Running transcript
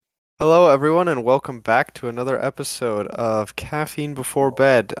Hello, everyone, and welcome back to another episode of Caffeine Before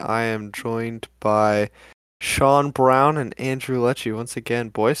Bed. I am joined by Shawn Brown and Andrew Lecce once again.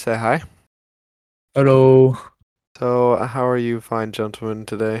 Boys, say hi. Hello. So, how are you, fine gentlemen,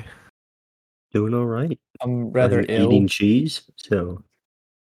 today? Doing all right. I'm rather I'm eating ill. cheese, so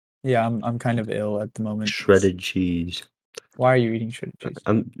Yeah, I'm kind of ill at the moment. shredded cheese. Why are you eating shredded cheese?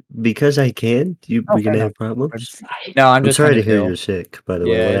 Because I can. Oh, We fair gonna enough. have problems. No, I'm I'm just sorry kind to of hear ill. you're sick. By the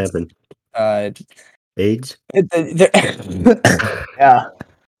way, Yeah, what it's happened? uh, AIDS? yeah.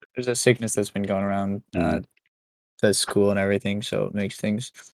 There's a sickness that's been going around Mm. to school and everything, so it makes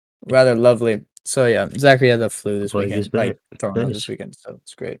things rather lovely. So yeah, Zachary had the flu this Plague is weekend, like back. throwing up this Nice. weekend, so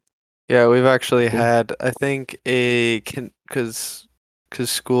it's great. Yeah, we've actually Cool. had, I think, because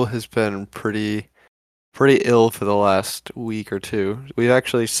school has been pretty ill for the last week or two. We've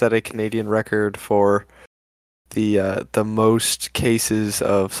actually set a Canadian record for the most cases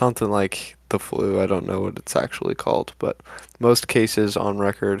of something like the flu. I don't know what it's actually called, but most cases on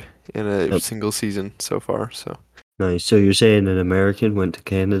record in a Yep. single season so far. So, Nice. So you're saying an American went to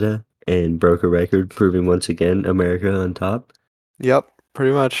Canada and broke a record, proving once again America on top? yep,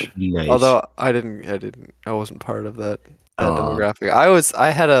 pretty much. Nice. Although I wasn't part of that Uh, demographic. I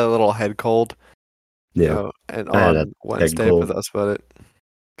had a little head cold, yeah. and I had a on head Wednesday, but cold that's about it.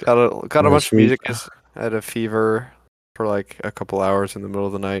 Got a bunch last of music week. 'cause I had a fever for like a couple hours in the middle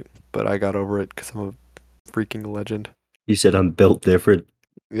of the night, but I got over it because I'm a freaking legend. You said I'm built different.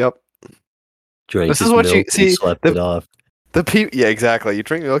 Yep. Drank This is his what you milk and see. slept The it off. the people. Yeah, exactly. You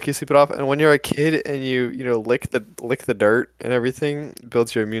drink milk, you sleep it off, and when you're a kid and you lick the dirt and everything, it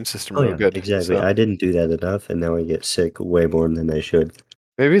builds your immune system Oh real yeah, good. exactly. So I didn't do that enough, and now I get sick way more than I should.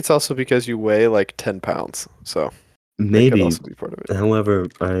 maybe it's also because you weigh like 10 pounds. So that could Maybe. also be part of it. However,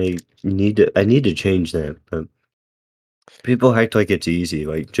 I need to change that. But people act like it's easy,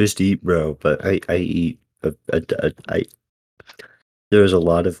 like just eat, bro. But I eat. There's a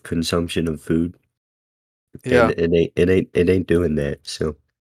lot of consumption of food, and Yeah, it ain't doing that. So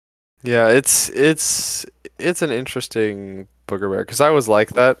yeah. It's an interesting booger bear because I was like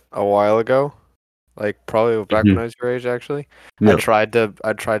that a while ago. Like probably back when Mhm. I was your age, actually. I No, tried to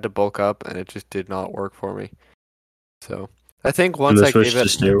I tried to bulk up and it just did not work for me. So I think I'm once gonna I switch gave to it,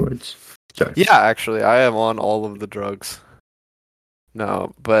 steroids. Sorry. yeah, actually, I am on all of the drugs.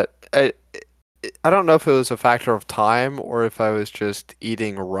 No, but I don't know if it was a factor of time or if I was just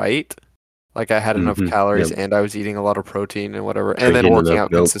eating right. Like I had enough calories Yep. and I was eating a lot of protein and whatever, and then Drinking working enough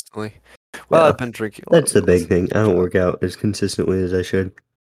out milk. consistently. Well, Yeah, I've been drinking a lot that's of the milk big since thing. I I was a don't child. work out as consistently as I should.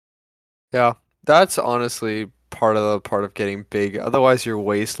 Yeah, that's honestly part of getting big. Otherwise, your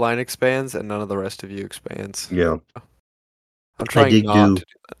waistline expands and none of the rest of you expands. Yeah, I'm I trying did not to do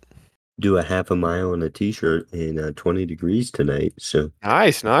that. do a half a mile in a t-shirt in 20 degrees tonight, so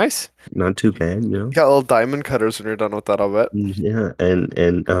Nice, nice. not too bad, you know. You got little diamond cutters when you're done with that, I'll bet. Yeah, and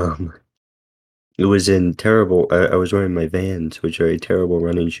it was in terrible. I was wearing my Vans, which are a terrible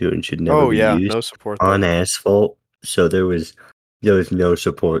running shoe and should never Oh be yeah, used no support on there. asphalt. So there was no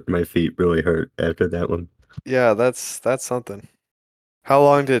support. My feet really hurt after that one. Yeah, that's something. How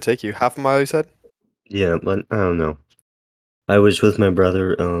long did it take you? Half a mile, you said? Yeah, but I don't know. I was with my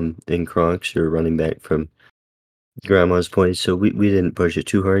brother in Crocs. We were running back from grandma's place, so we didn't push it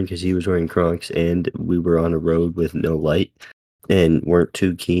too hard because he was wearing Crocs and we were on a road with no light and weren't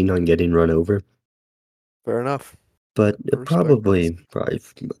too keen on getting run over. Fair enough. But I respect that. probably I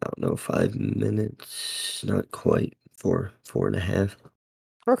don't know, 5 minutes, not quite four and a half.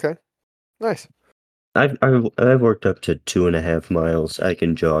 Okay, nice. I've worked up to 2.5 miles. I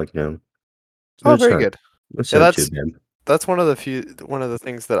can jog now, so Oh, very good. it's Yeah, not too bad. that's one of the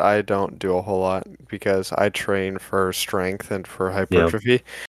things that I don't do a whole lot because I train for strength and for Yeah. hypertrophy.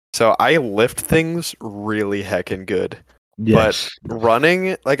 So I lift things really heckin' good. But Yes.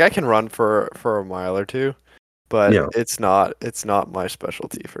 running, like I can run for a mile or two, but Yeah. it's not my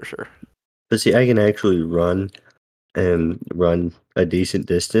specialty for sure. But see, I can actually run and run a decent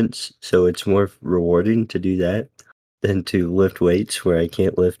distance, so it's more rewarding to do that than to lift weights where I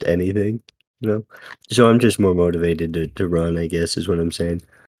can't lift anything, you know? So I'm just more motivated to run, I guess, is what I'm saying.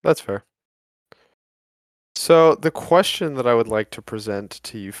 That's fair. So the question that I would like to present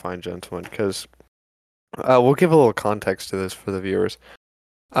to you, fine gentlemen, because we'll give a little context to this for the viewers,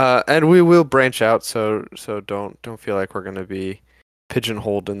 and we will branch out. So don't feel like we're going to be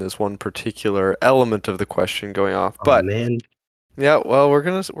pigeonholed in this one particular element of the question going off. Oh, But man. yeah, well, we're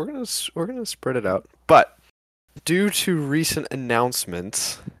gonna spread it out. But due to recent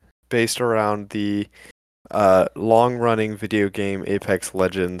announcements based around the long-running video game Apex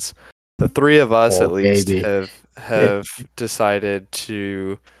Legends, the three of us Oh, at least baby. have decided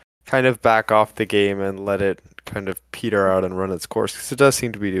to kind of back off the game and let it kind of peter out and run its course because it does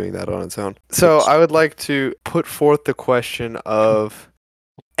seem to be doing that on its own. So It's I would like to put forth the question of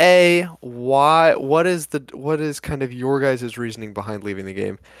A, why what is kind of your guys' reasoning behind leaving the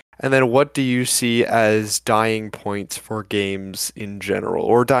game? And then what do you see as dying points for games in general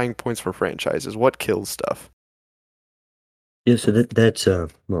or dying points for franchises? What kills stuff? yeah, so that's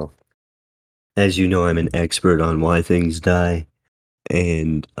well, as you know, I'm an expert on why things die,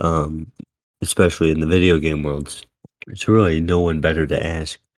 and especially in the video game worlds, it's really no one better to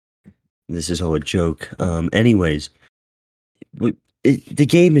ask. This is all a joke. Anyways, the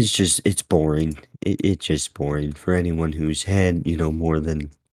game is just it's boring. It's just boring for anyone who's had more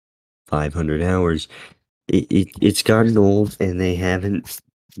than 500 hours. It's gotten old, and they haven't.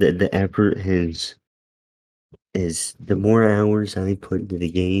 The effort has is the more hours I put into the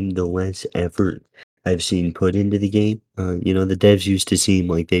game, the less effort I've seen put into the game. The devs used to seem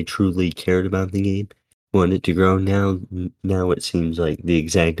like they truly cared about the game, wanted it to grow. Now it seems like the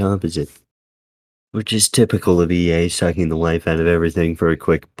exact opposite, which is typical of EA sucking the life out of everything for a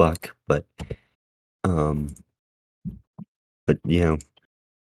quick buck. Um, but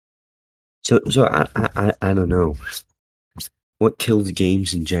so I don't know what kills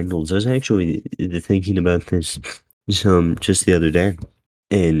games in general. So I was actually thinking about this just the other day,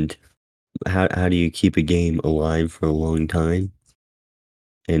 and how do you keep a game alive for a long time,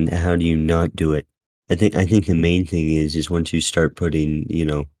 and how do you not do it? I think the main thing is once you start putting,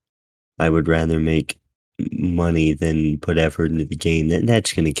 I would rather make money than put effort into the game.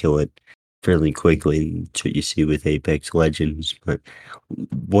 That's gonna kill it fairly quickly. That's what you see with Apex Legends. But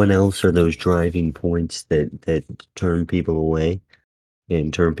what else are those driving points that turn people away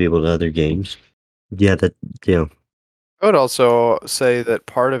and turn people to other games? Yeah, that yeah. I would also say that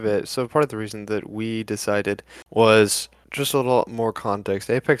part of the reason that we decided was just a little more context.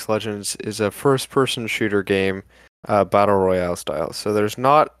 Apex Legends is a first-person shooter game, battle royale style. So there's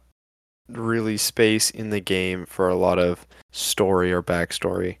not really space in the game for a lot of story or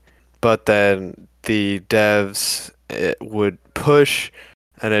backstory. But then the devs would push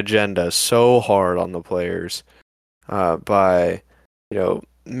an agenda so hard on the players by,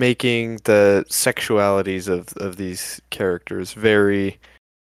 making the sexualities of these characters very,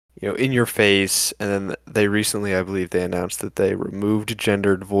 in your face. And then they recently, I believe, they announced that they removed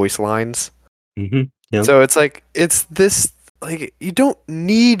gendered voice lines. Yeah. So it's like it's this like you don't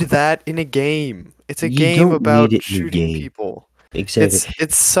need that in a game. It's a You game don't need about it in a shooting game. people. Exactly.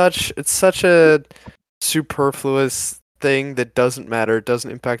 It's such a superfluous thing that doesn't matter, it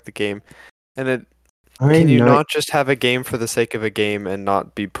doesn't impact the game. And can I'm you not not just have a game for the sake of a game and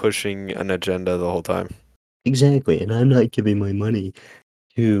not be pushing an agenda the whole time? exactly, and I'm not giving my money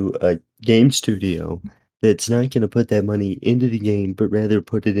to a game studio that's not going to put that money into the game, but rather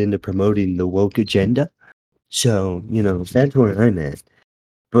put it into promoting the woke agenda. So, that's where I'm at.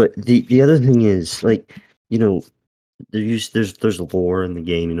 But the other thing is, like, you know, there's lore in the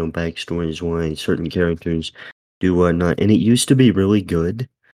game, backstories why certain characters do whatnot, and it used to be really good.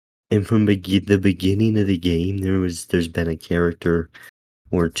 And from the beginning of the game, there's been a character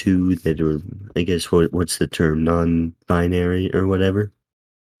or two that are, I guess, what's the term, non-binary or whatever,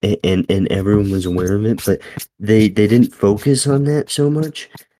 and everyone was aware of it, but they didn't focus on that so much,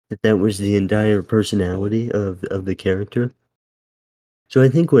 that was the entire personality of the character. So I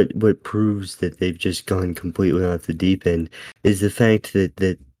think what proves that they've just gone completely off the deep end is the fact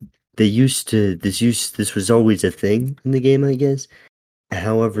that they used to this was always a thing in the game, I guess.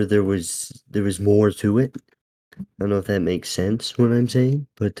 However, there was more to it. I don't know if that makes sense what I'm saying,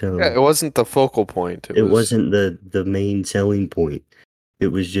 but Yeah, it wasn't the focal point. It it was wasn't the main selling point. It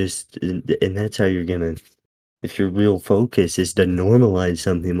was just, and that's how you're gonna, if your real focus is to normalize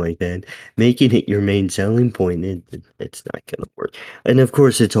something like that, making it your main selling point, it's not gonna work. And of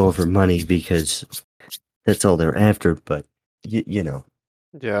course, it's all for money because that's all they're after. But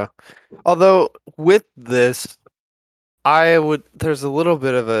yeah. Although with this, there's a little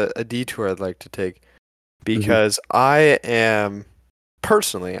bit of a detour I'd like to take mhm, because I am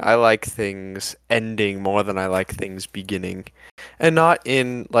personally, I like things ending more than I like things beginning. And not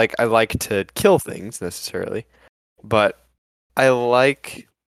in like I like to kill things necessarily, but I like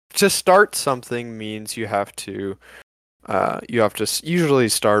to start something means you have to usually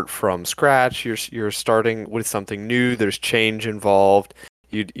start from scratch. You're starting with something new. There's change involved.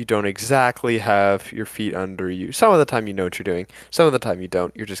 You don't exactly have your feet under you. Some of the time you know what you're doing. Some of the time you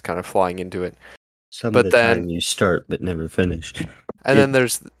don't. You're just kind of flying into it. some of But the then time you start but never finish. and It then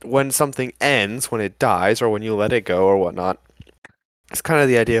there's when something ends, when it dies, or when you let it go or whatnot. It's kind of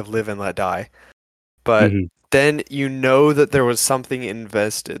the idea of live and let die. but Mhm. then you know that there was something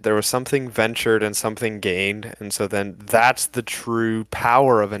invested, there was something ventured and something gained, and so then that's the true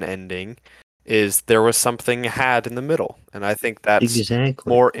power of an ending, is there was something had in the middle, and I think that's Exactly.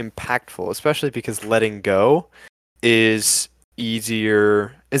 more impactful, especially because letting go is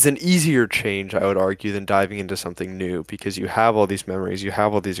is an easier change, I would argue, than diving into something new because you have all these memories, you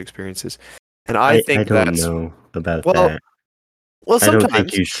have all these experiences. And I I think don't that's know about well, that. well, I don't think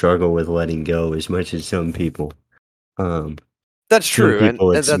sometimes you struggle with letting go as much as some people. Um, that's some true,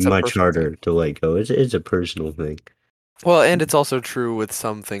 people and it's that's a much personal thing. harder to let go. It's a personal thing. Well, and it's also true with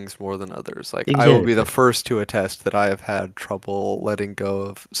some things more than others. Like I will be the Exactly. first to attest that I have had trouble letting go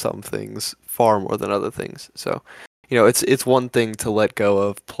of some things far more than other things. So, it's one thing to let go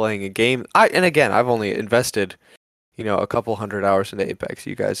of playing a game. And again, I've only invested a couple hundred hours into Apex.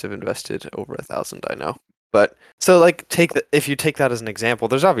 You guys have invested over 1,000, I know. But so like if you take that as an example,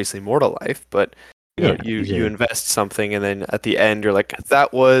 there's obviously more to life, but Yeah, you exactly. invest something and then at the end you're like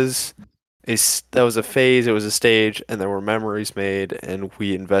that was a phase, it was a stage, and there were memories made, and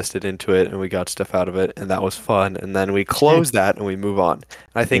we invested into it, and we got stuff out of it, and that was fun, and then we close Exactly. that and we move on.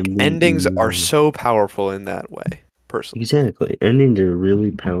 And I think And we endings move are on. so powerful in that way, personally. Exactly. Endings are a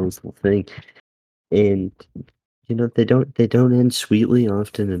really powerful thing. And they don't end sweetly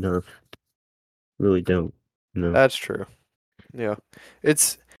often enough. Really don't. No. That's true. Yeah.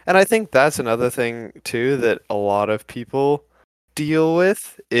 And I think that's another thing too that a lot of people deal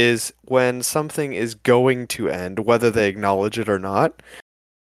with is when something is going to end, whether they acknowledge it or not,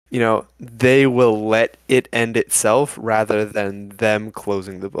 they will let it end itself rather than them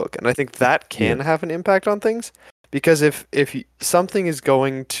closing the book. And I think that Yeah. can have an impact on things because if something is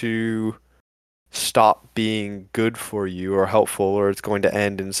going to stop being good for you or helpful or it's going to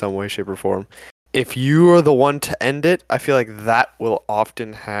end in some way, shape, or form, if you are the one to end it, I feel like that will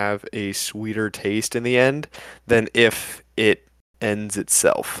often have a sweeter taste in the end than if it ends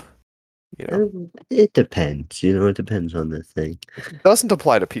itself. It depends. It depends on the thing. Doesn't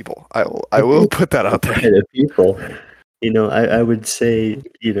apply to people. I It will it put that does out apply there. to people. I would say,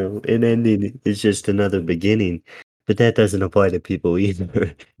 an ending is just another beginning, but that doesn't apply to people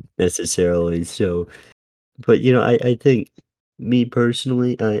either necessarily. So, but I think me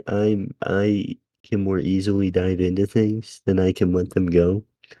personally, I can more easily dive into things than I can let them go.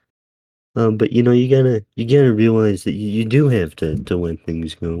 But you gotta realize that you do have to let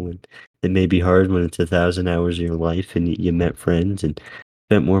things go, and it may be hard when it's 1,000 hours of your life and you met friends and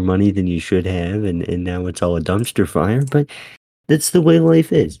spent more money than you should have, and now it's all a dumpster fire. But that's the way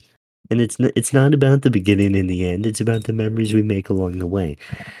life is, and it's not about the beginning and the end. It's about the memories we make along the way.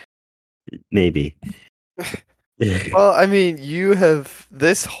 Maybe. Well, I mean, you have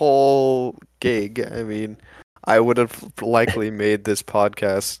this whole gig. I mean, I would have likely made this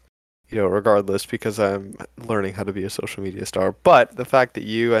podcast, regardless, because I'm learning how to be a social media star. But the fact that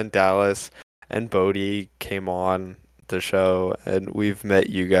you and Dallas and Bodie came on the show and we've met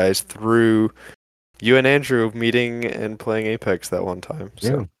you guys through you and Andrew meeting and playing Apex that one time. Yeah.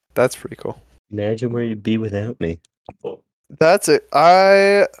 So that's pretty cool. Imagine where you'd be without me. That's it.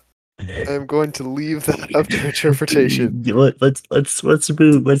 I am going to leave that up to interpretation. Let's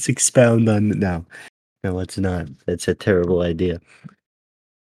move. Let's expound on it now. No, let's not. That's a terrible idea.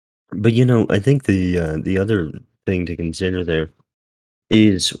 But I think the other thing to consider there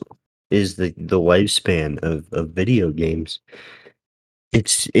is the lifespan of video games.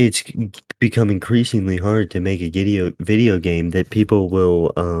 It's become increasingly hard to make a video game that people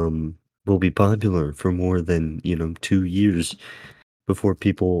will be popular for more than 2 years before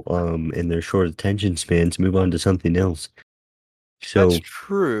people in their short attention spans move on to something else. That's So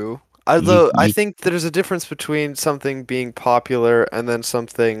true. you Although I you think there's a difference between something being popular and then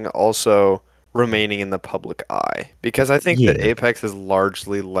something also remaining in the public eye. Because I think that yeah, Apex has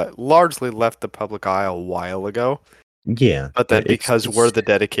largely left the public eye a while ago. yeah, But then but it's because we're it's the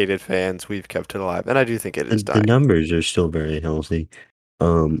dedicated fans, we've kept it alive. And I do think it is the dying. numbers are still very healthy.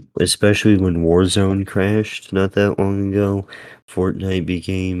 Especially when Warzone crashed not that long ago, Fortnite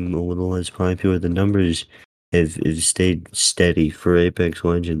became a little less popular. The numbers have stayed steady for Apex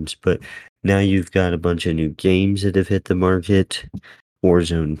Legends, but now you've got a bunch of new games that have hit the market.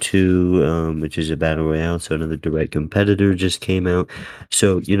 Warzone 2, which is a battle royale, so another direct competitor just came out.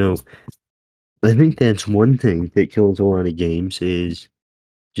 So, I think that's one thing that kills a lot of games is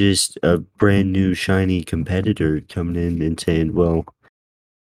just a brand new shiny competitor coming in and saying, well,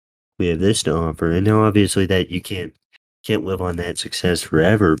 we have this to offer. And now obviously that you can't live on that success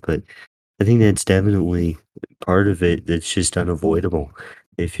forever, but I think that's definitely part of it that's just unavoidable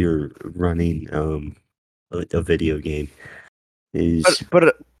if you're running a video game But is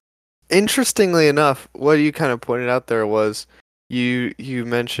but interestingly enough, what you kind of pointed out there was you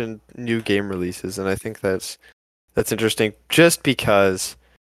mentioned new game releases, and I think that's interesting. Just because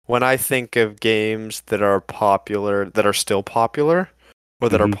when I think of games that are popular, that are still popular, or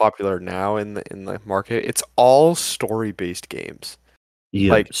that are Hmm. popular now in the market, it's all story-based games.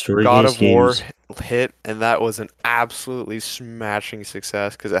 Yeah, Like God story-based of War games. hit, and that was an absolutely smashing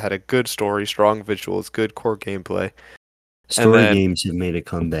success because it had a good story, strong visuals, good core gameplay. And Story then games have made a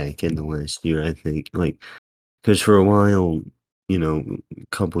comeback in the last year, I think. Like, because for a while, a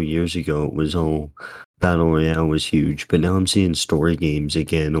couple years ago, it was all Battle Royale was huge, but now I'm seeing story games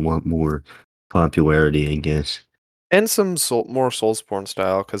again, a lot more popularity, I guess. and some more Soulsborne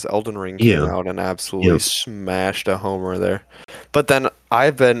style because Elden Ring came Yeah, out and absolutely yep. smashed a homer there. But then I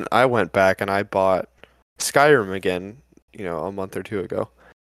went back and I bought Skyrim again, a month or two ago.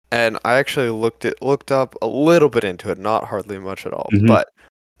 And I actually looked up a little bit into it, not hardly much at all. Hmm. But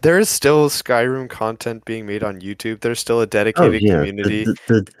there is still Skyrim content being made on YouTube. There's still a Oh, dedicated yeah. community.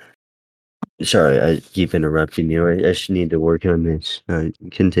 Sorry, I keep interrupting you. I should need to work on this.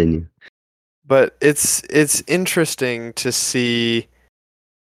 Continue. But it's interesting to see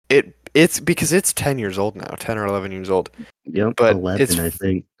it's because it's 10 years old now, 10 or 11 years old. Yep, But 11, I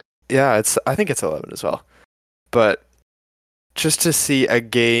think. I think it's 11 as well. But just to see a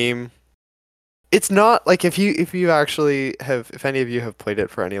game, it's not like if you actually have, if any of you have played it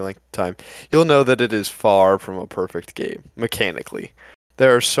for any length of time, you'll know that it is far from a perfect game mechanically.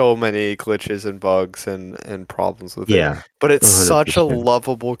 There are so many glitches and bugs and problems with it, Yeah, but it's such a 100%.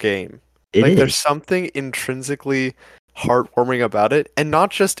 lovable game. It Like there's is. something intrinsically heartwarming about it, and not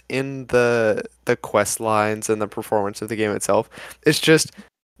just in the quest lines and the performance of the game itself. It's just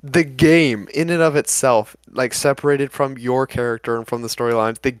the game in and of itself, like separated from your character and from the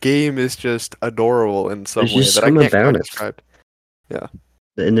storylines, the game is just adorable in some There's way just that I something can't quite about it. describe. Yeah.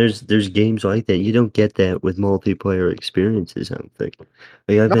 And there's games like that. You don't get that with multiplayer experiences, I don't think.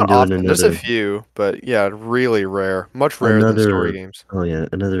 Like, I've been Not doing often. There's a few, but yeah, really rare. Much rarer than story another games. oh yeah,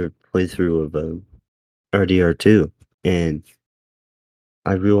 another playthrough of RDR2, and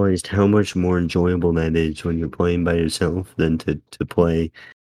I realized how much more enjoyable that is when you're playing by yourself than to play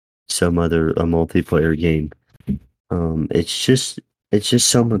some other a multiplayer game. It's just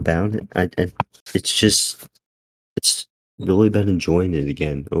something about it. It's really been enjoying it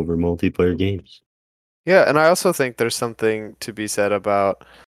again over multiplayer games. Yeah, and I also think there's something to be said about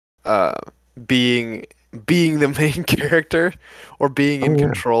uh being being the main character or being Oh in yeah,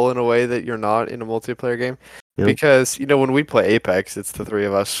 control in a way that you're not in a multiplayer game. yep. Because, when we play Apex, it's the three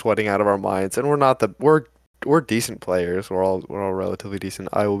of us sweating out of our minds, and we're decent players. We're all relatively decent.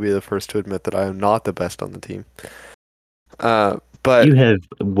 I will be the first to admit that I am not the best on the team. You But have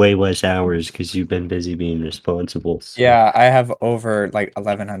way less hours because you've been busy being responsible. So Yeah, I have over like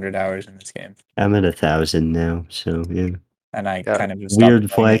 1,100 hours in this game, I'm at 1,000 now. So yeah, and I yeah. kind of just stopped weird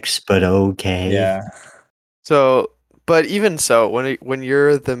playing it. flex, but okay. Yeah, But even so, when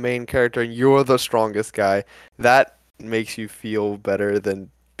you're the main character and you're the strongest guy, that makes you feel better than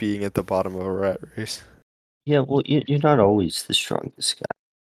being at the bottom of a rat race. Yeah, well, you're not always the strongest guy.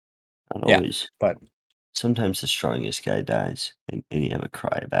 Not yeah, always. but Sometimes the strongest guy dies, and you have a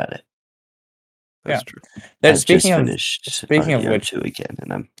cry about it. That's yeah. true. I've just Speaking of finished which, RDR2 again,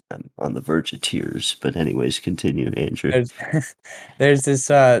 and I'm on the verge of tears. But anyways, continue, Andrew. there's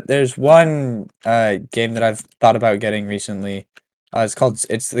there's one game that I've thought about getting recently.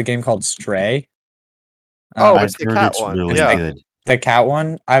 It's the game called Stray. Oh, I've it's the heard cat it's one. really It's Yeah. good. the cat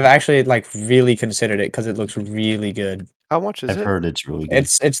one. I've actually like really considered it because it looks really good. How much is I've it? heard it's really good.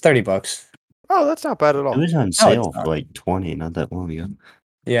 It's $30. Oh, that's not bad at It all. was on No, it's sale for not. like 20 not that long ago.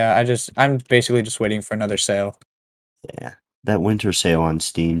 Yeah, I'm basically just waiting for another sale. Yeah, that winter sale on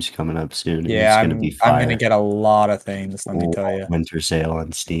Steam's coming up soon, and Yeah, it's gonna be I'm gonna fire. get a lot of things, let me Oh, tell you. winter sale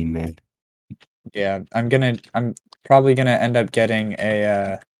on Steam, man. Yeah, I'm probably gonna end up getting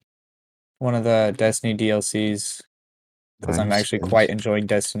a one of the Destiny DLCs because I'm Nice, actually quite nice. enjoying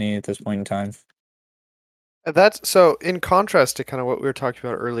Destiny at this point in time. That's so in contrast to kind of what we were talking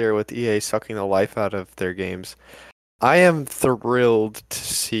about earlier with EA sucking the life out of their games. I am thrilled to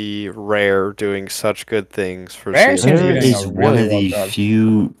see Rare doing such good things for Rare seems to be Rare doing citizens. a is one really of well the job.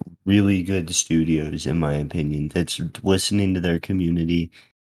 few really good studios, in my opinion, that's listening to their community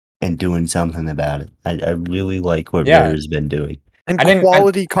and doing something about it. I really like what Rare Yeah, has been doing. And I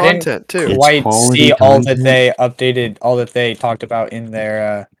quality didn't content too. It's quite quality see all that content, they updated, all that they talked about in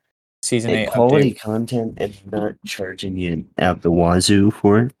their season 8 quality update. content, and not charging you out the wazoo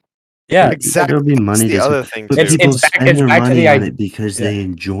for it. Yeah, Like, Exactly. there'll be That's money the to other spend, thing but too. people spend it's their back to money the on idea. it because Yeah, they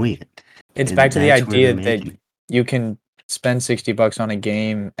enjoy it, it's and back to the that's where they're idea that making. you can spend $60 on a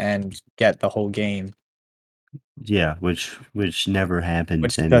game and get the whole game, Yeah, which never happens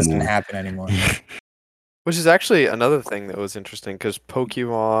which anymore. doesn't happen anymore. Which is actually another thing that was interesting because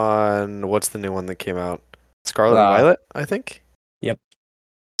Pokemon, what's the new one that came out? Scarlet and Violet, I think. Yep.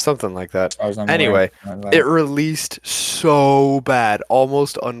 Something like that. As far as I'm aware, Anyway, Scarlet and it Violet. released so bad,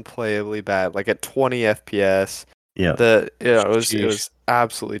 almost unplayably bad, like at 20 FPS. Yeah. It Sheesh. was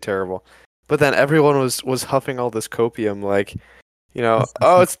absolutely terrible. But then everyone was huffing all this copium, like,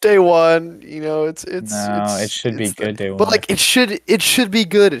 oh, it's day one, No, it should be good day but one. like it should be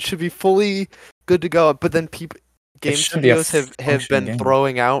good. It should be fully good to go. But then game should be a studios have functioning been game.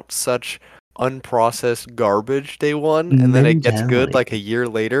 throwing out such unprocessed garbage day one, and then it gets good Mentality. like a year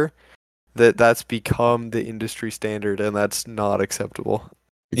later. That's become the industry standard, and that's not acceptable.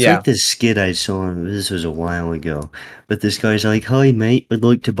 It's Yeah. like this skit I saw, this was a while ago, but this guy's like, "Hi mate, I'd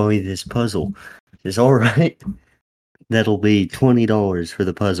like to buy this puzzle." It's alright. That'll be $20 for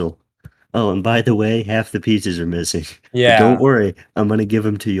the puzzle. Oh, and by the way, half the pieces are missing. But Yeah. don't worry, I'm gonna give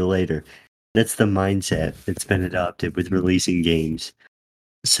them to you later. That's the mindset that's been adopted with releasing games.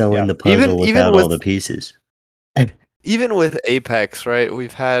 Selling Yeah. the puzzle Even without all with- the pieces. Even with Apex, right?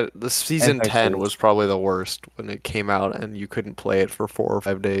 We've had the season Apex 10 is- was probably the worst when it came out, and you couldn't play it for 4 or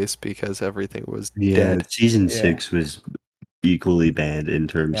 5 days because everything was Yeah, dead. season Yeah. 6 was equally bad in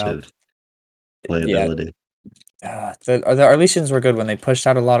terms Yeah. of playability. The early seasons were good when they pushed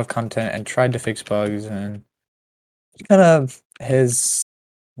out a lot of content and tried to fix bugs, and it kind of has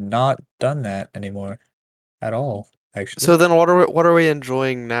not done that anymore at all. Actually, So then, what are we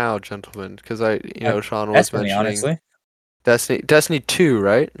enjoying now, gentlemen? Because Shawn was Destiny, mentioning honestly, Destiny 2,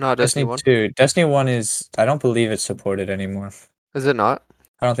 right? Not Destiny 1. 2. Destiny 1 is. I don't believe it's supported anymore. Is it not?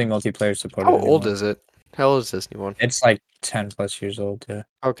 I don't think multiplayer is supported How anymore. old is it? How old is Destiny 1? It's like 10+ years old. Yeah,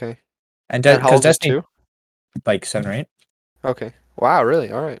 Okay. and And how because old is Destiny 2? like 7 or 8. Okay. Wow,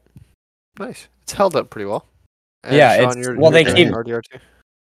 really? All right. Nice. It's held up pretty well. And Yeah, Shawn, it's- you're well, they getting keep- RDR2.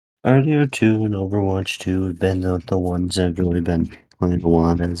 RDR 2 and Overwatch 2 have been the ones I've really been playing a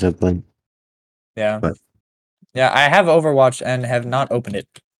lot as of late. Yeah, But- yeah. I have Overwatch and have not opened it.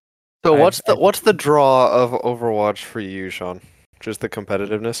 So I've- what's the draw of Overwatch for you, Shawn? Just the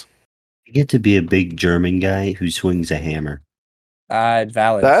competitiveness? You get to be a big German guy who swings a hammer.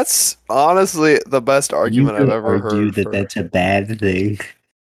 Valid. That's honestly the best argument you I've could ever argue heard. that that's a bad thing,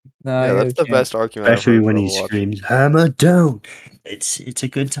 No, Yeah, you that's the can't. best argument especially I've heard when for he Overwatch. screams "Hammer down." It's a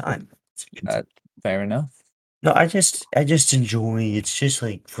good time. It's a good time. Fair enough. No, I just enjoy. It's just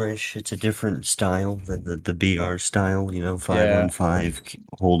like fresh. It's a different style than the BR style. 5-on-5,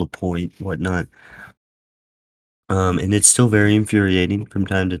 hold a point, whatnot. And it's still very infuriating from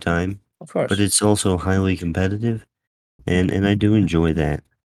time to time, Of course. but it's also highly competitive, and I do enjoy that.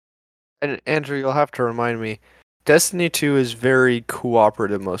 And Andrew, you'll have to remind me. Destiny 2 is very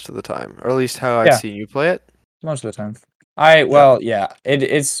cooperative most of the time, or at least how I've Yeah. seen you play it. Most of the time.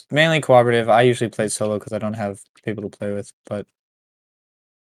 It's mainly cooperative. I usually play solo because I don't have people to play with. But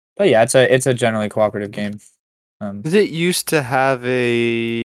yeah, it's a generally cooperative game. Did it used to have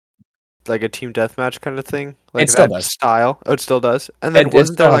a team deathmatch kind of thing? Like It still that does. style? Oh, it still does. And then It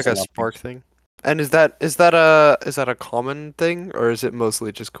wasn't there still like has a a lot of spark thing? And is that a common thing, or is it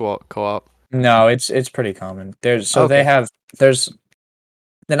mostly just co-op? No, it's pretty common. There's Okay.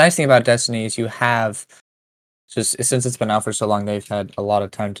 the nice thing about Destiny is you have just since it's been out for so long, they've had a lot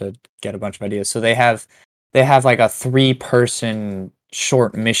of time to get a bunch of ideas. So they have like a 3-person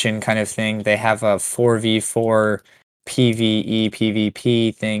short mission kind of thing. They have a 4v4 PvE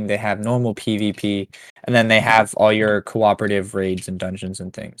PvP thing. They have normal PvP, and then they have all your cooperative raids and dungeons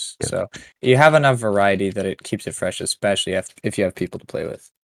and things. Yeah. So you have enough variety that it keeps it fresh, especially if you have people to play with.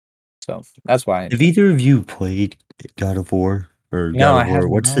 So that's why. Have either of you played God of War or No, God I of War? have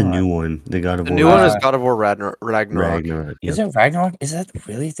What's the not. new one? The God of The War. new one is Uh, God of War Ragnarok. Ragnarok. Is Yep. it Ragnarok? Is that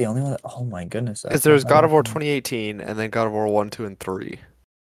really the only one? Oh my goodness! Because there's God of War 2018 and then God of War 1, 2, and 3.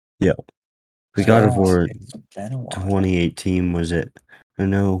 The God of Yeah, War it's been a while. 2018 was it? Or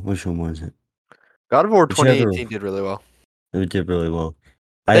no, which one was it? God of War Whichever- 2018 did really well. It did really well.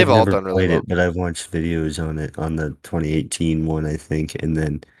 They've I've all never done really played well. it, but I've watched videos on it on the 2018 one, I think, and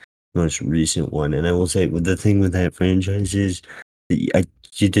then the most recent one. And I will say, the thing with that franchise is,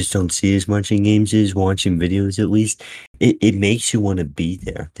 you just don't see as much in games as watching videos. At least it makes you want to be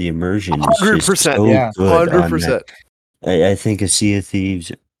there. The immersion is just 100%, so yeah. good on that. 100%. I think a Sea of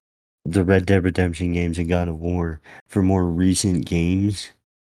Thieves, the Red Dead Redemption games, and God of War for more recent games.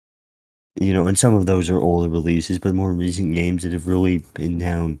 And some of those are older releases, but more recent games that have really pinned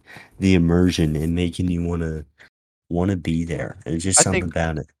down the immersion and making you want to be there. There's just I something think-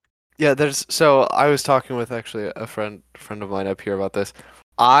 about it. Yeah, so I was talking with actually a friend of mine up here about this.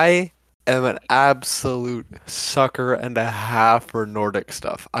 I am an absolute sucker and a half for Nordic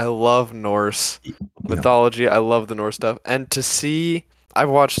stuff. I love Norse Yeah. mythology. I love the Norse stuff. And to see,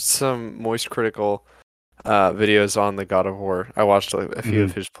 I've watched some Moist Critical videos on the God of War. I watched like, a few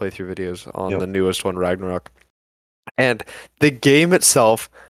of his playthrough videos on Yep. the newest one, Ragnarok. And the game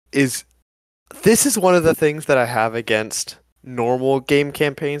itself is this is one of the things that I have against normal game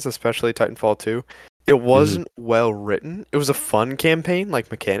campaigns, especially Titanfall 2. It wasn't well written. It was a fun campaign, like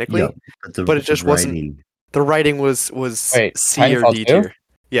Yeah, mechanically, but but it the just wasn't. writing. The writing was Wait, C or Titanfall D 2? tier.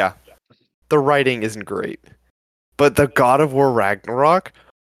 Yeah, the writing isn't great. But the God of War Ragnarok,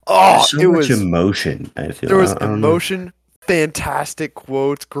 There's oh, so it much was. emotion. I feel. There was I don't know. emotion, fantastic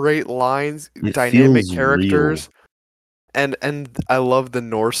quotes, great lines, It dynamic feels real. characters. And I love the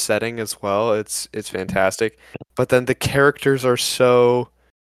Norse setting as well. It's fantastic. But then the characters are so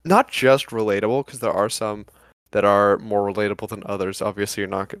not just relatable because there are some that are more relatable than others. Obviously, you're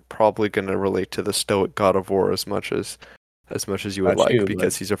not probably going to relate to the stoic God of War as much as you would About like you, but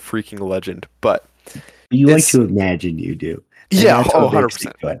because he's a freaking legend. But You like it's to imagine you do, and yeah, that's oh, what makes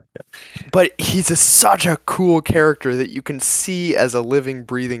it 100%. good. But such a cool character that you can see as a living,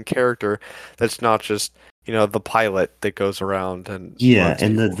 breathing character that's not just, the pilot that goes around and Yeah, loves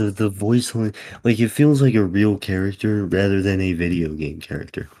and people. the voice line, like it feels like a real character rather than a video game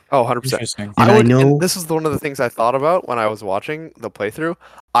character. Oh, 100%. interesting. And I And know this is one of the things I thought about when I was watching the playthrough.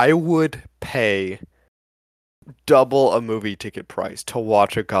 I would pay double a movie ticket price to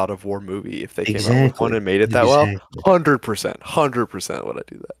watch a God of War movie if they came out with one exactly, and made it that well. exactly. 100%, 100% would I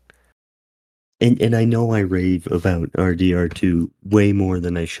do that. And I know I rave about RDR2 way more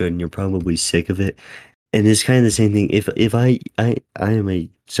than I should, and you're probably sick of it. And it's kind of the same thing. If I am a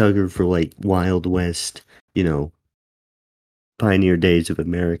sucker for like Wild West, you know, pioneer days of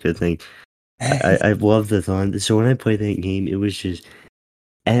America thing. I love the thought. So when I played that game, it was just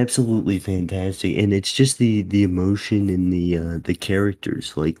absolutely fantastic, and it's just the emotion and the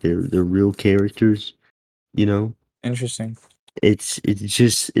characters, like they're real characters. You know, Interesting. it's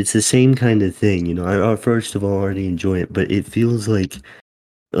just it's the same kind of thing. You know, I first of all already enjoy it, but it feels like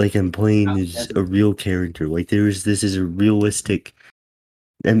I'm playing as a real character. Like this is a realistic.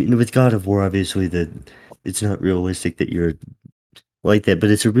 I mean, with God of War, obviously it's not realistic that you're like that, but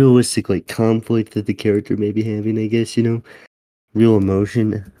it's a realistic like conflict that the character may be having. I guess real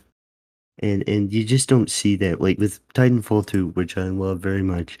emotion, and you just don't see that like with Titanfall 2, which I love very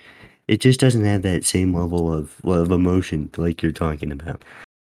much. It just doesn't have that same level of emotion like you're talking about.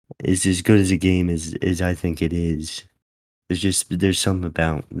 It's as good as a game as I think it is. There's something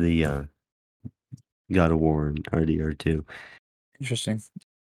about the God of War and RDR2. Interesting.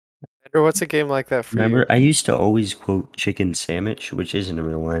 Andrew, what's a game like that for you? Remember, I used to always quote chicken sandwich, which isn't a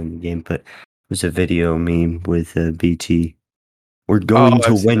real line in the game, but it was a video meme with BT. We're Oh, going to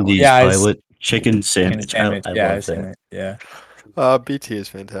I've seen that one. Wendy's, Yeah, pilot. Chicken chicken sandwich. sandwich. I Yeah, love I've seen that. it. Yeah. BT is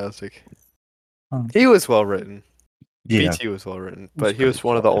fantastic. Huh. He was well written. Yeah. BT was well written, It's but he pretty was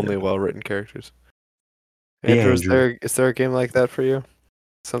one of the fun. only well written characters. Yeah, Andrew, Andrew. is there a game like that for you?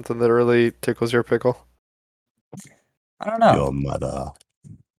 Something that really tickles your pickle? I don't know. Your mother.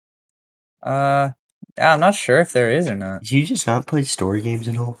 Yeah, I'm not sure if there is or not. Do you just not play story games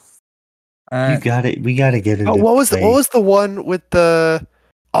at all? Uh, We gotta get Oh, into what play. was the one with the?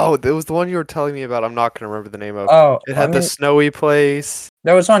 Oh, it was the one you were telling me about. I'm not gonna remember the name of. oh, It I had the mean, snowy place.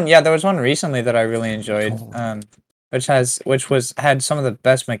 there was one. Yeah, there was one recently that I really enjoyed. Which had some of the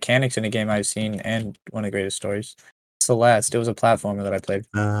best mechanics in a game I've seen and one of the greatest stories. Celeste. It was a platformer that I played.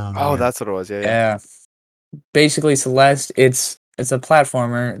 Oh, Yeah. that's what it was. Yeah, yeah. Yeah, basically Celeste. It's a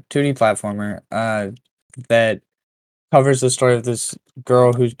platformer, 2D platformer. That covers the story of this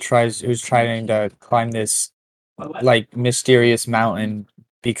girl who's trying to climb this like mysterious mountain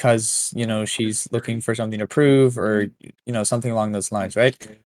because she's looking for something to prove or something along those lines, right?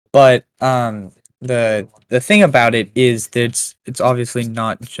 But the thing about it is that it's obviously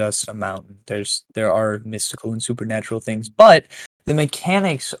not just a mountain. There are mystical and supernatural things, but the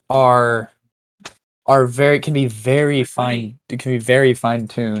mechanics are very can be very fine. It can be very fine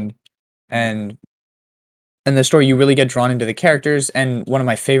tuned, and the story you really get drawn into the characters. And one of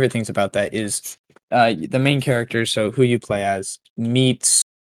my favorite things about that is the main character, so who you play as, meets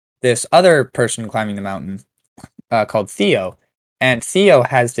this other person climbing the mountain called Theo, and Theo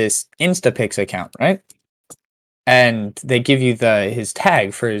has this Instapix account, right? And they give you his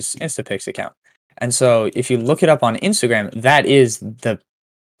tag for his Instapix account. And so if you look it up on Instagram, that is the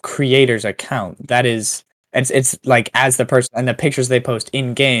creator's account. That is it's like as the person, and the pictures they post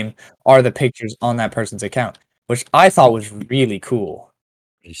in game are the pictures on that person's account, which I thought was really cool.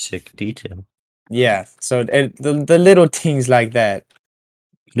 A sick detail. Yeah, so the little things like that.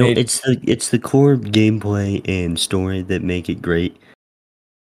 No, Made it's the core gameplay and story that make it great,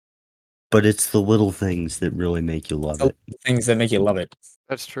 but it's the little things that really make you love the it. things that make you love it.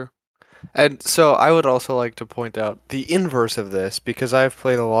 That's true. And so I would also like to point out the inverse of this because I've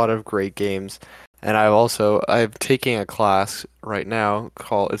played a lot of great games, and I'm taking a class right now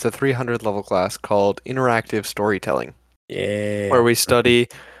called it's a 300 level class called Interactive Storytelling, where Yeah. we study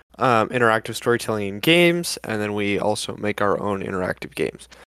interactive storytelling in games, and then we also make our own interactive games.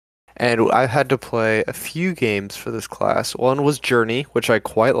 And I had to play a few games for this class. One was Journey, which I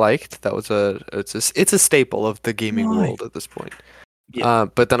quite liked. That was it's a staple of the gaming world at this point. Yeah.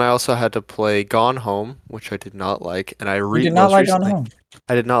 But then I also had to play Gone Home, which I did not like, and You did not most like Gone recently Home.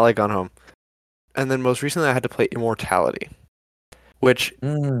 I did not like Gone Home. And then most recently I had to play Immortality, which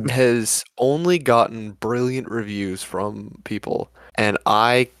Mm. has only gotten brilliant reviews from people, and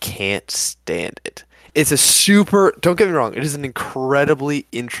I can't stand it. Don't get me wrong, it is an incredibly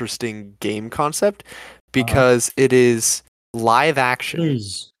interesting game concept Uh-huh. because it is live action.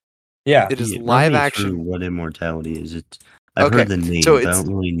 Is Yeah. It is run live me through action. what immortality is. I've Okay, heard the so name, but I it's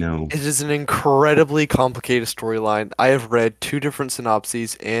don't really know. It is an incredibly complicated storyline. I have read two different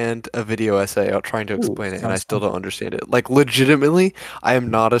synopses and a video essay out trying to Ooh, explain it, and I sounds still fun. don't understand it. Like, legitimately, I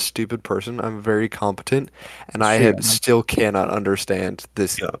am not a stupid person. I'm very competent, and It's true. Yeah. still cannot understand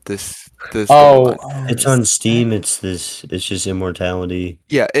this Yeah. this Oh, storyline. It's on Steam. It's just immortality.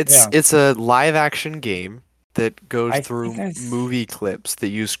 Yeah, yeah. it's a live action game that goes I think through I. movie clips that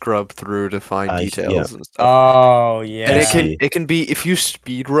you scrub through to find Yeah, details and stuff. Oh And I yeah. see. it can be if you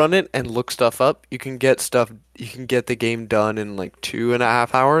speed run it and look stuff up, you can get the game done in like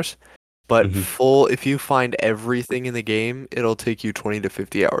 2.5 hours. But Hmm. if you find everything in the game, it'll take you 20 to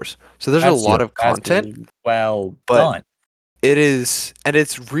 50 hours. So there's a That's Yeah, lot of that's content, well but done.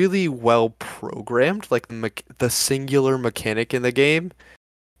 it's really well programmed. Like the singular mechanic in the game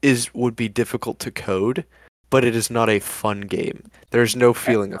would be difficult to code, but it is not a fun game. There's no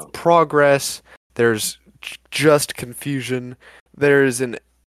feeling of progress. There's just confusion. There's an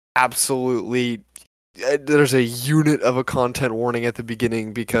absolutely there's a unit of a content warning at the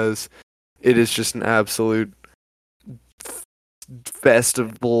beginning because it is just an absolute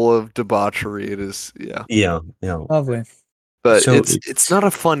festival of debauchery. It is, yeah. yeah. Lovely. But So it's not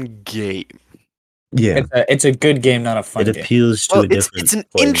a fun game. yeah, It's a good game, not a it fun game. appeals to Well, a different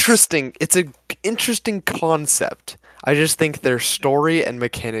it's a interesting concept. I just think their story and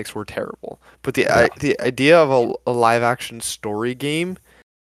mechanics were terrible. But Yeah. the idea of a live action story game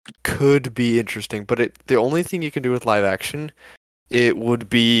could be interesting, but the only thing you can do with live action, it would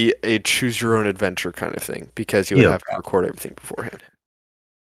be a choose your own adventure kind of thing because you would Yeah, have to record everything beforehand.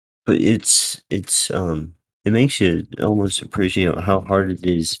 but it makes you almost appreciate how hard it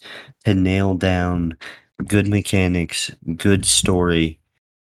is to nail down good mechanics, good story,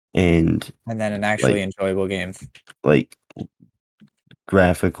 and And then an actually like enjoyable game. like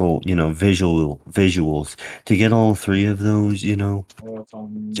graphical, visuals. To get all three of those,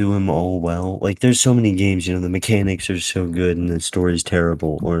 do them all well. Like there's so many games, the mechanics are so good and the story's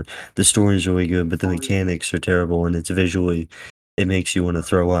terrible, or the story's really good but the mechanics are terrible and it makes you want to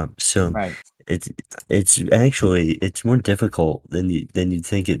throw up. So Right. it's it's more difficult than you'd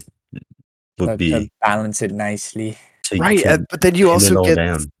think it would To be balance it nicely. Right, to but then you pin it also all get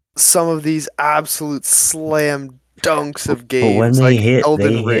down. some of these absolute slam dunks of But when games like they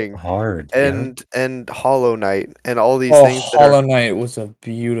Elden hit Ring hard. Yeah. and Hollow Knight and all these Oh, things that are Hollow Knight was a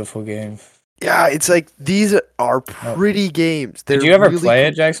beautiful game. yeah, it's like these are Oh. pretty games. Did They're you ever really play cool.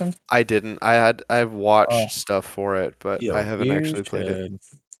 it, Jackson? I didn't. I've Oh, watched stuff for it, but I Yeah. haven't you actually played it. should.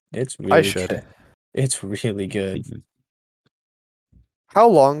 It's I really should. good. It's really good. How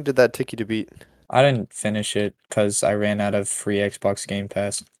long did that take you to beat? I didn't finish it because I ran out of free Xbox Game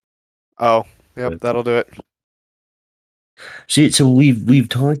Pass. Oh, yep, that'll do it. See, so we've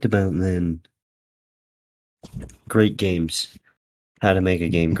talked about then great games, how to make a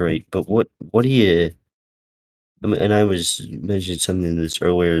game great, but what do you? I mean, and I was mentioned something this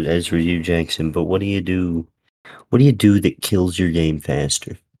earlier as for you, Jackson. But what do you do? What do you do that kills your game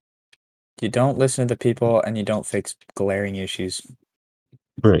faster? You don't listen to the people and you don't fix glaring issues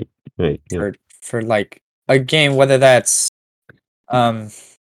Right, right, yeah, for like a game, um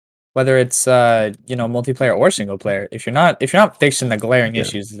whether it's multiplayer or single player. If you're not fixing the glaring yeah.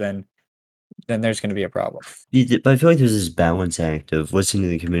 issues, then there's gonna be a problem. But I feel like there's this balance act of listening to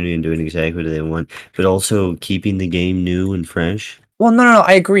the community and doing exactly what they want, but also keeping the game new and fresh. Well, no,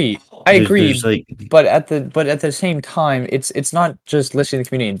 I agree. I There's agree, like, but at the same time, it's not just listening to the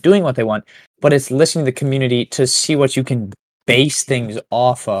community and doing what they want, but it's listening to the community to see what you can base things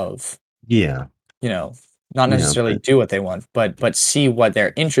off of, Yeah. not Yeah, necessarily but do what they want, but see what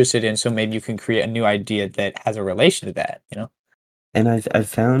they're interested in. So maybe you can create a new idea that has a relation to that. and I've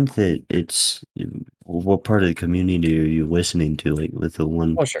found that it's what part of the community are you listening to? Like with the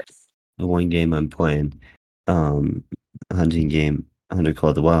Oh, sure. one game I'm playing, um, hunting game, Hunter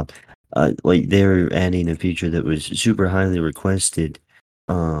Call of the Wild. Like they're adding a feature that was super highly requested,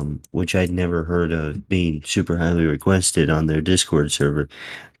 which I'd never heard of being super highly requested on their Discord server,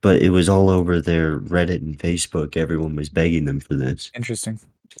 but it was all over their Reddit and Facebook. Everyone was begging them for this. Interesting.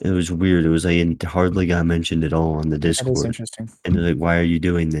 It was weird. It was like it hardly got mentioned at all on the That is Discord. interesting. And they're like, why are you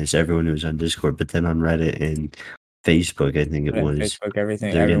doing this? Everyone was on Discord, but then on Reddit and Facebook, I think it Reddit, was, Facebook,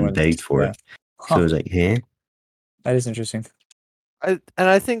 everything. they're getting Everyone's begged for it. So I was like, huh? That is interesting.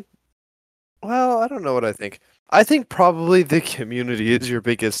 I think, well, I don't know what I think. I think probably the community is your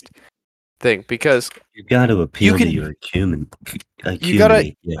biggest thing because You got to appeal can- to your you gotta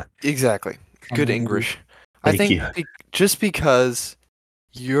community. Yeah. exactly good Mhm. English. I Thank think you. just because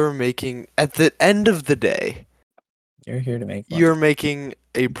you're making at the end of the day, You're here to make money. you're making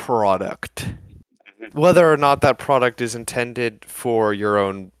a product. Whether or not that product is intended for your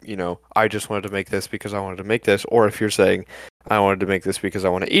own, I just wanted to make this because I wanted to make this, or if you're saying, I wanted to make this because I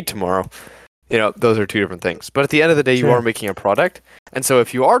want to eat tomorrow, those are two different things. But at the end of the day, you Sure. are making a product. And so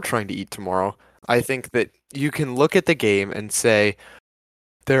if you are trying to eat tomorrow, I think that you can look at the game and say,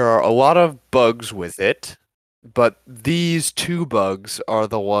 there are a lot of bugs with it, but these two bugs are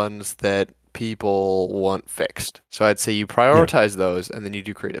the ones that people want fixed. So I'd say you prioritize those and then you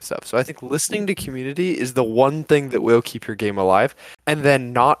do creative stuff. So I think listening to community is the one thing that will keep your game alive, and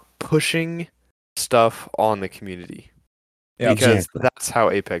then not pushing stuff on the community. Yeah. Because Exactly. that's how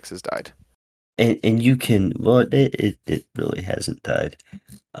Apex has died. And you can, well, it really hasn't died.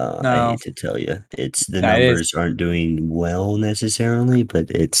 I No. hate to tell you, it's the No, it is. numbers aren't doing well necessarily, but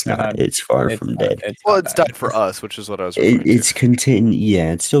it's They're not. not- It's far It's from not- dead. it's Well, not it's bad. died for us, which is what I was referring It's to.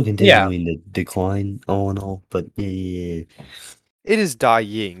 yeah, it's still continuing to decline all in all, but yeah. It is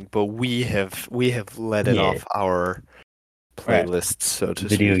dying, but we have let it Yeah. off our playlists, so to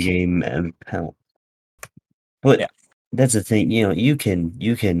Video speak. game hell. But Yeah. that's the thing, you can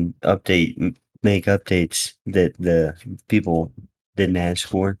make updates that the people didn't ask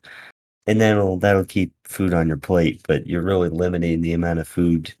for, and that'll keep food on your plate, but you're really limiting the amount of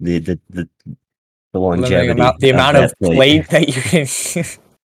food, the longevity the amount of that plate. plate that you can.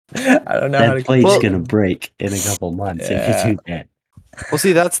 I don't know how That to. plate's gonna break in a couple months if Yeah. you do that. Well,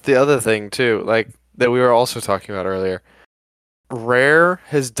 see, that's the other thing too, like that we were also talking about earlier. Rare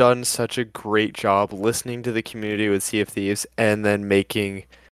has done such a great job listening to the community with Sea of Thieves and then making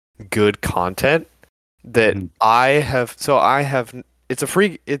good content that Mhm.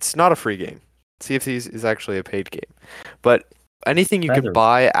 it's not a free game. Sea of Thieves is actually a paid game. But anything you can Rather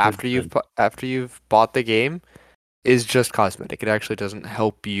buy good after you've bought the game is just cosmetic. It actually doesn't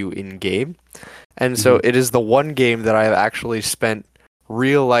help you in game. And so Mhm. it is the one game that I have actually spent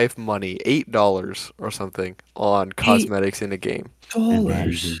real life money, $8 or something, on cosmetics in a game.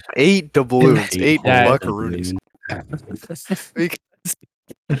 Amazing. 8 doubloons, 8 That- buckaroonies. Because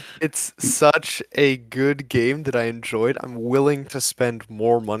it's such a good game that I enjoyed. I'm willing to spend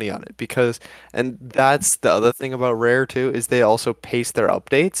more money on it and that's the other thing about Rare too, is they also pace their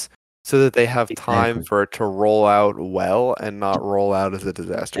updates so that they have time Exactly. for it to roll out well and not roll out as a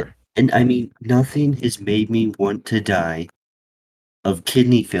disaster. And I mean, nothing has made me want to die of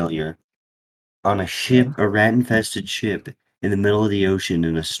kidney failure on a ship, a rat-infested ship in the middle of the ocean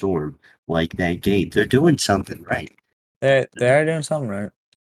in a storm like that game. They're doing something right. They're doing something right.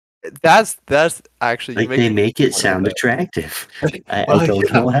 That's actually you Like they make it point sound with attractive. I Well, don't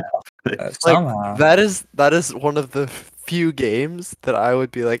yeah. know how. Like Somehow. that is one of the few games that I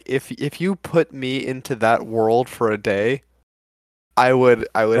would be like, if you put me into that world for a day, I would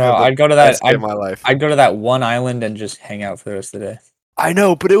Bro, have the I'd go to that. best day of my life. I'd go to that one island and just hang out for the rest of the day. I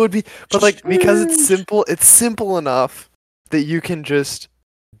know, but it would be like because it's simple enough that you can just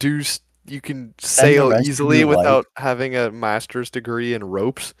you can sail rest of easily your life- without having a master's degree in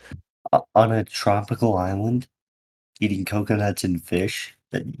ropes. On a tropical island, eating coconuts and fish.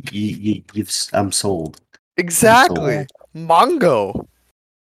 That I'm sold. Exactly. Mongo.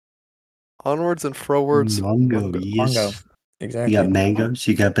 Onwards and frowards. Mango, yes. Mango. You Exactly. got mangoes,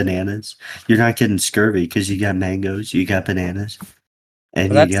 you got bananas. You're not getting scurvy because you got mangoes, you got bananas, and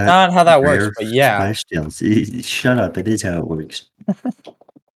But that's you got not how that works. rare But yeah, splash tails. Shut up! It is how it works. We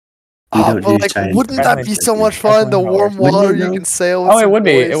Oh, don't but do like, science. wouldn't that be so much fun? The Definitely how it warm works. water, Wouldn't it, you though? can sail with Oh, it some would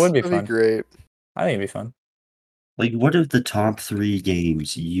be. It boys. would be That'd fun. be great. I think it'd be fun. Like, what are the top 3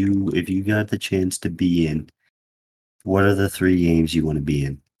 games if you got the chance to be in, What are the 3 games you want to be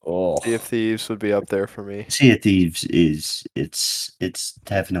in? Oh, Sea of Thieves would be up there for me. Sea of Thieves it's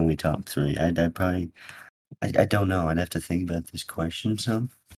definitely top 3. I'd probably I don't know. I'd have to think about this question some.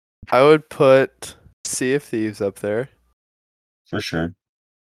 I would put Sea of Thieves up there. For sure.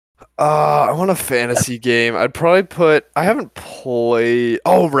 I want a fantasy game. I'd probably put. I haven't played.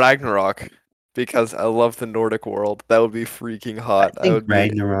 Oh, Ragnarok, because I love the Nordic world. That would be freaking I hot. I think would be.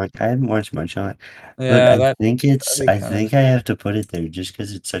 Ragnarok. I haven't watched much on it, but yeah, that'd be I kind think of. I have to put it there just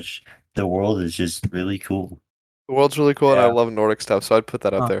because it's such. The world is just really cool. The world's really cool, and I Yeah. love Nordic stuff, so I'd put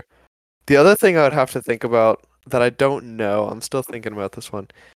that up Huh. there. The other thing I would have to think about that I don't know, I'm still thinking about this one,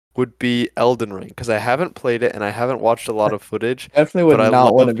 would be Elden Ring, because I haven't played it and I haven't watched a lot of footage. Definitely would But I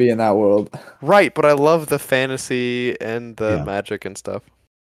not want to love be in that world. Right, but I love the fantasy and the Yeah. magic and stuff.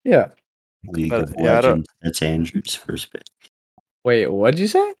 Yeah. League But of yeah, I don't. Legends. That's Andrew's first pick. Wait, what'd you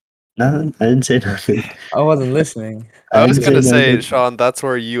say? No, I didn't say nothing. I wasn't listening. I was didn't gonna say, nothing. Sean, that's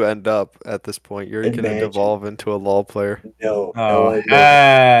where you end up at this point. You're gonna Imagine. devolve into a LoL player. No, Oh I'm not.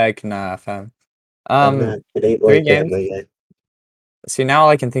 heck nah, fam. I'm not. It ain't 3 like that, games. my guy. See, now all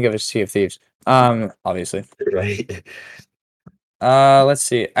I can think of is Sea of Thieves. Obviously. Right? Let's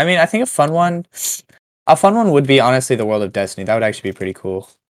see. I mean, I think a fun one would be honestly the World of Destiny. That would actually be pretty cool.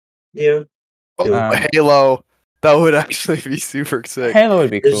 Yeah. Oh, Um, Halo. That would actually be super sick. Halo would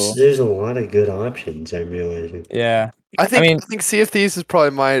be cool. There's a lot of good options. I'm realizing. Yeah, I mean- think Sea of Thieves is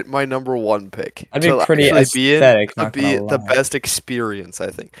probably my number one pick. I'd be to pretty actually be in aesthetic. to Not be gonna the lie. best experience, I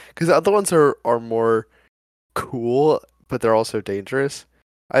think. Because the other ones are more cool, but they're also dangerous.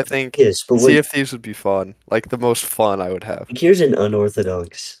 I think Yes, but Sea what, of Thieves would be fun. Like the most fun I would have. here's an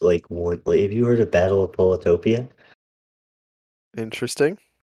unorthodox one. Like, have you heard of Battle of Polytopia? Interesting.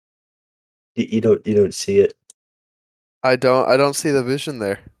 You don't see it. I don't see the vision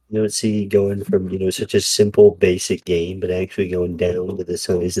there. You don't see going from such a simple basic game, but actually going down to the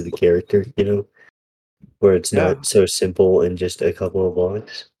size of the character. Where it's Yeah. not so simple and just a couple of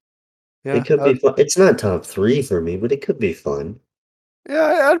blocks. Yeah. It could be fun. It's not top 3 for me, but it could be fun.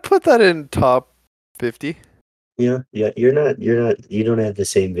 Yeah, I'd put that in top 50. Yeah. You don't have the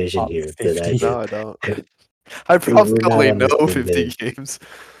same vision Top here that I 50. do. No, I don't. I We're probably not only on the know same 50 page. games.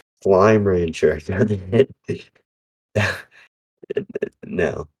 Slime Rancher.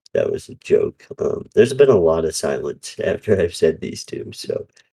 No, that was a joke. There's been a lot of silence after I've said these two, so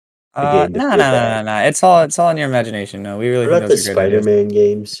No, beginning to no, feel bad. no. It's all in your imagination. No, we really What think about the those are great ideas. Spider-Man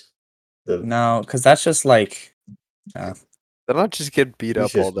games? No, because that's just like, They're not just get beat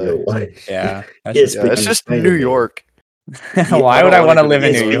It's up all just real day. life. yeah. That's Yes, Yeah, but it's you're just New Spider-Man. York. Why I would don't I wanna want to go live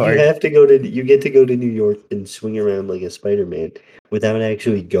in Yes, New but you York? have to go to you get to go to New York and swing around like a Spider-Man without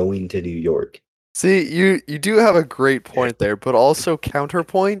actually going to New York. See, you do have a great point there, but also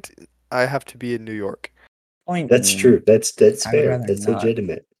counterpoint, I have to be in New York. Point. That's true. That's I would fair. rather That's not.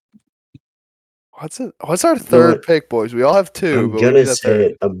 legitimate. What's our third what? pick, boys? We all have two, I'm but we gonna need a say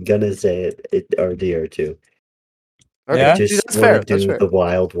third. it. I'm gonna say it. RDR2. Okay, Yeah? see, Just that's want to fair. That's do fair. the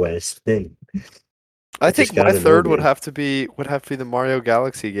Wild West thing. I just think my gotta know, third would man. have to be the Mario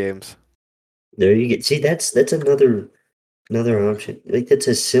Galaxy games. There you get. See, that's another option. Like that's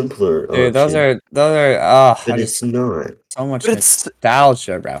a simpler Dude, option, those are but I it's just not. so much But it's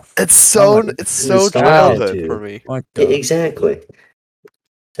nostalgia, bro. it's So much so it's It's so nostalgia childhood for too. me. what Yeah, the exactly.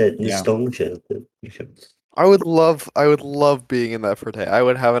 That Yeah. nostalgia. I would love being in that for a day. I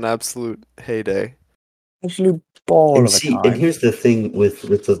would have an absolute heyday. absolute ball And of a see, and time. here's the thing with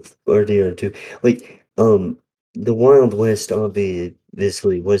the RDR2, like the Wild West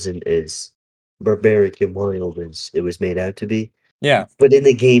obviously wasn't as barbaric and wild as it was made out to be, Yeah. but in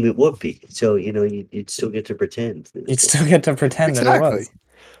the game it would be. So you'd still get to pretend. that You'd it's still get to pretend that it Exactly. was.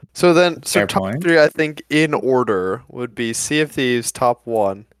 So Fair top point. 3, I think in order would be Sea of Thieves top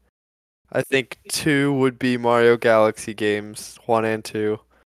 1. I think 2 would be Mario Galaxy games 1 and 2,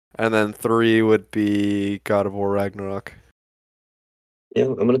 and then 3 would be God of War Ragnarok. Yeah,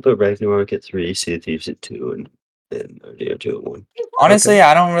 I'm gonna put Ragnarok at 3, Sea of Thieves at 2, and RDR2 at 1. Honestly,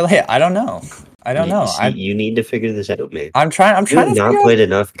 I don't know. I don't know. See, you need to figure this out, man. I'm trying You to have not figure out. played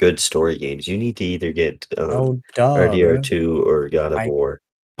enough good story games. You need to either get Oh, duh. RDR2 or God of I- War.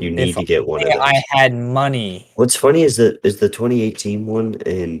 You If need to get one of only those. I had money. What's funny is the 2018 one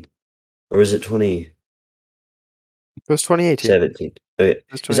or is it 2017? It was 2018. Okay. It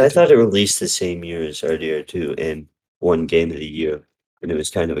was Because I 2018. thought it released the same year as RDR2 and won Game of the Year. And it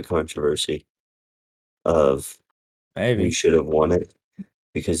was kind of a controversy of who Maybe. should have won it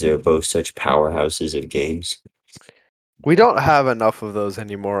because they're both such powerhouses of games. We don't have enough of those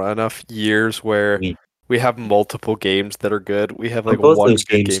anymore. Enough years where We We have multiple games that are good. We have like Both one those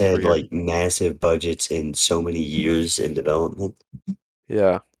good games game per had year. like massive budgets and so many years in development.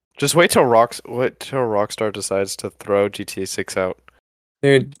 Yeah. Just wait till Rockstar decides to throw GTA 6 out.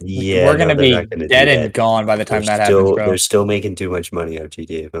 Dude, Yeah, we're no, gonna they're be not gonna do dead and that. gone by the time that happens, bro. They're still making too much money on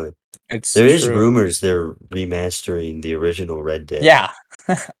GTA 5. It's There is true. rumors they're remastering the original Red Dead. Yeah.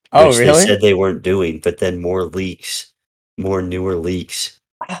 Oh, which they really? said they weren't doing, but then more newer leaks,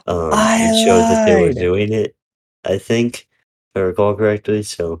 I it showed that they were lied. doing it. I think, if I recall correctly.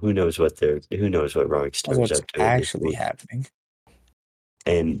 So who knows what That's Rockstar's what's up to at this actually point? happening.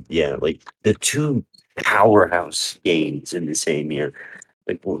 And yeah, like the two powerhouse games in the same year.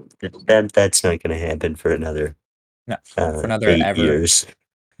 Like well, that's not going to happen for another No, for another 8 ever. years.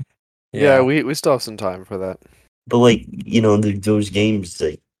 Yeah, we still have some time for that. But like those games,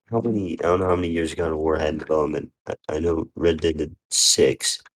 like how many? I don't know how many years God of War had in development. I know Red Dead did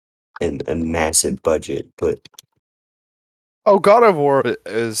 6 and a massive budget, but Oh, God of War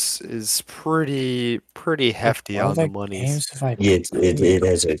is pretty hefty What on the other monies. games have I yeah, played? it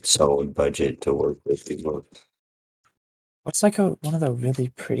has a solid budget to work with. What's like one of the really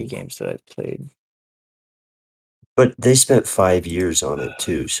pretty games that I've played? But they spent 5 years on it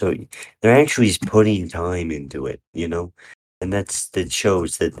too, so they're actually putting time into it, and that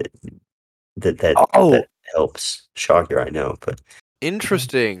shows that Oh, helps. Shocker, I know, but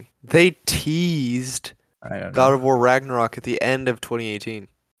interesting. They teased I don't God know. of War Ragnarok at the end of 2018.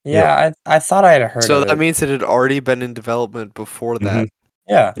 Yeah, I thought I had heard So of that it. means it had already been in development before that.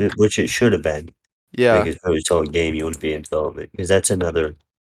 Yeah. which it should have been. Yeah. Because if it's all game, you wouldn't be in development. Because that's another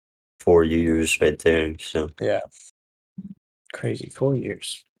 4 years right there. So Yeah. Crazy. 4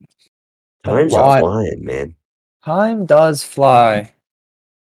 years. time's lot. flying, man. Time does fly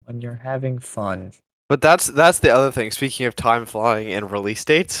when you're having fun. But that's the other thing. Speaking of time flying and release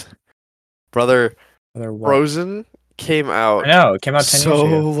dates, brother, Whether what? Frozen came out I know, it came out 10 years so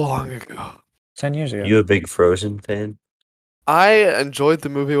ago. long ago. 10 years ago. You a big Frozen fan? I enjoyed the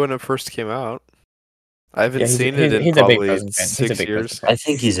movie when it first came out. I haven't Yeah, seen it in he's a big probably Frozen fan. He's a 6 big Frozen years. fan. I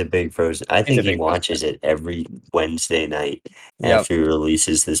think he's a big Frozen. I He's a think he big Frozen watches it every Wednesday night Yep. after he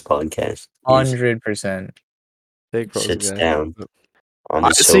releases this podcast. He 100%. Big Frozen sits guy. down on I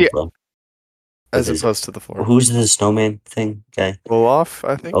his see- sofa. As with his- opposed to the floor. Who's the snowman thing guy? Olaf,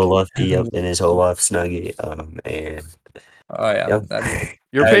 I think. Olaf, yep, in his Olaf Snuggie. And Oh yeah. yep.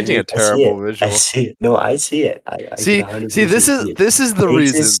 You're I- painting a I I see terrible it. visual. I see it. No, I see it. I See, can 100% this see is it. this is the Takes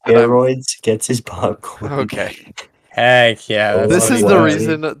reason his that I'm steroids, gets his popcorn. okay. Heck yeah. That's This what is he the does.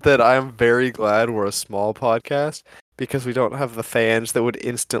 reason that I'm very glad we're a small podcast because we don't have the fans that would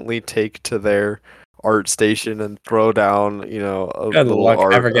instantly take to their art station and throw down, a Good little luck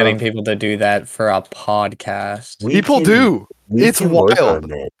art ever getting of- people to do that for a podcast. People do. We It's can work wild. on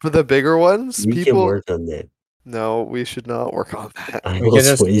that. For the bigger ones, We can people work on that. No, we should not work on that. I We will could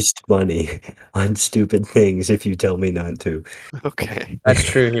just- waste money on stupid things if you tell me not to. Okay. That's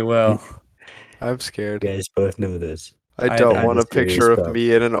true, he will. I'm You scared. guys both know this. I I don't don't. want a I'm serious picture of about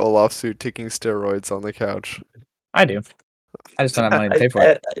me in an Olaf suit taking steroids on the couch. I do. I just don't have money to pay for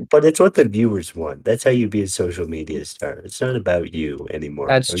it. But it's what the viewers want. That's how you be a social media star. It's not about you anymore.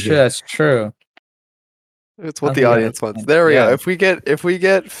 That's okay? true. That's true. It's what I the think audience wants. that's- There we yeah. go. If we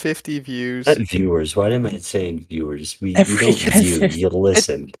get 50 views, Not viewers. Why am I saying viewers? We If we don't get view. 50 You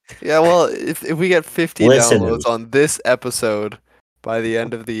listen. yeah, well, if we get 50 Listeners. downloads on this episode by the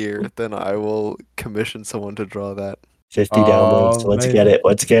end of the year, then I will commission someone to draw that. 50 downloads. Let's get amazing. it.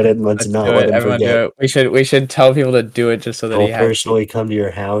 Let's get it. Let's not do let it. him Everyone forget. do it. We should tell people to do it just so that I'll he has. personally come to your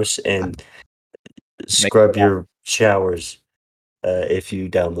house and scrub your showers if you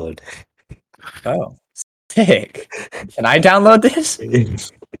download. Oh, sick. Can I download this?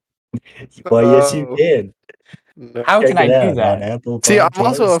 Well, yes, you Oh. can. No. How Check can I it do out on that? Apple See, I'm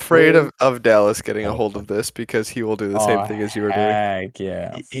also Podcasts, afraid or- of Dallas getting a Oh, hold of this because he will do the same thing as you were doing. Heck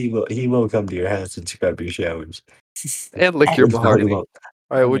yeah. He will come to your house and scrub your showers. And lick your No, he mahogany. won't.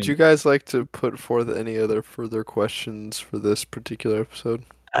 All right, I would mean- you guys like to put forth any other further questions for this particular episode?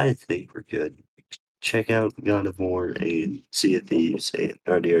 I think we're good. Check out God of War and Sea of Thieves and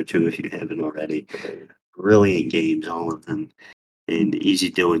RDR2 if you haven't already. Brilliant games, all of them. And easy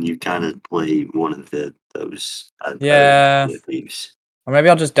doing. You kind of play one of those. Yeah. Sea of Thieves. Or maybe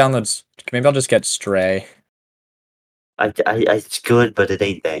I'll just download. Maybe I'll just get Stray. It's good, but it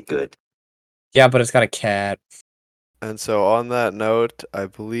ain't that good. Yeah, but it's got a cat. And so, on that note, I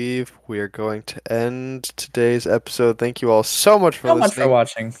believe we are going to end today's episode. Thank you all so much for So much listening. for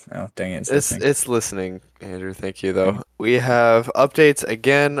watching. Oh, dang it. It's listening, Andrew. Thank you, though. We have updates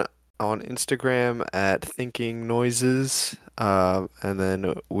again on Instagram at Thinking Noises. And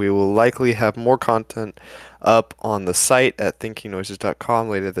then we will likely have more content up on the site at thinkingnoises.com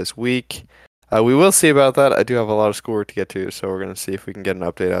later this week. We will see about that. I do have a lot of schoolwork to get to, so we're going to see if we can get an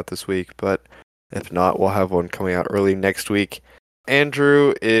update out this week. But if not, we'll have one coming out early next week.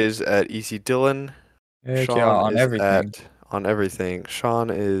 Andrew is at Easy Dylan. Heck yeah, Sean on is everything. on everything. Sean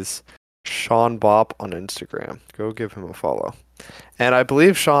is Sean Bop on Instagram. Go give him a follow. And I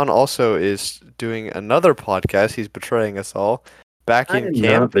believe Sean also is doing another podcast. He's betraying us all. Back I in am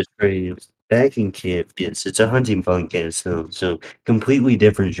camp. not betraying. Back in camp, yes, it's a hunting podcast, so completely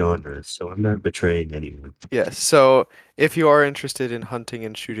different genres. So I'm not betraying anyone. Yes. So if you are interested in hunting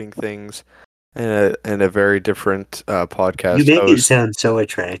and shooting things and a very different You podcast make it host, sound so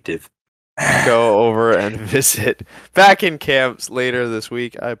attractive. go over and visit Back in Camps later this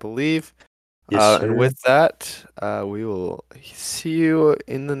week, I believe. Yes, And sir. with that, we will see you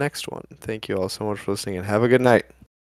in the next one. Thank you all so much for listening and have a good night.